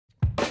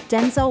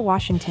Denzel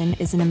Washington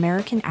is an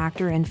American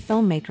actor and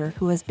filmmaker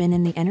who has been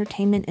in the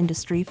entertainment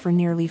industry for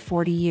nearly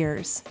 40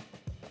 years.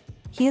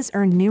 He has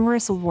earned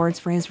numerous awards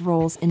for his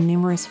roles in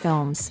numerous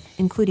films,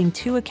 including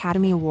 2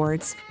 Academy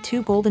Awards,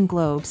 2 Golden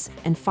Globes,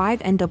 and 5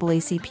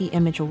 NAACP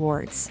Image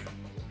Awards.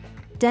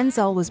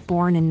 Denzel was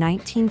born in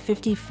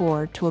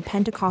 1954 to a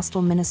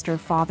Pentecostal minister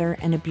father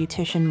and a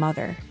beautician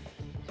mother.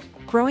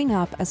 Growing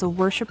up as a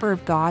worshiper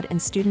of God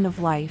and student of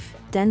life,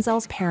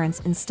 Denzel's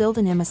parents instilled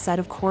in him a set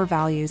of core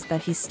values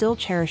that he still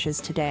cherishes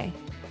today.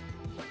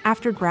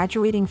 After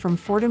graduating from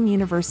Fordham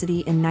University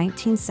in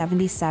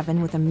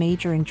 1977 with a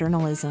major in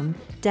journalism,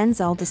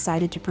 Denzel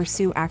decided to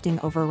pursue acting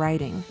over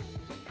writing.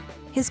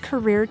 His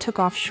career took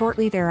off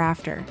shortly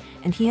thereafter,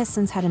 and he has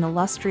since had an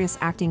illustrious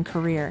acting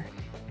career.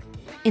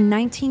 In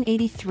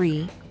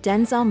 1983,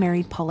 Denzel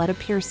married Pauletta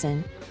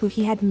Pearson, who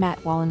he had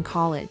met while in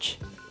college.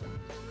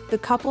 The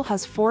couple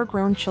has 4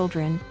 grown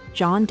children: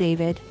 John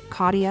David,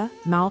 Claudia,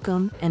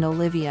 Malcolm, and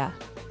Olivia.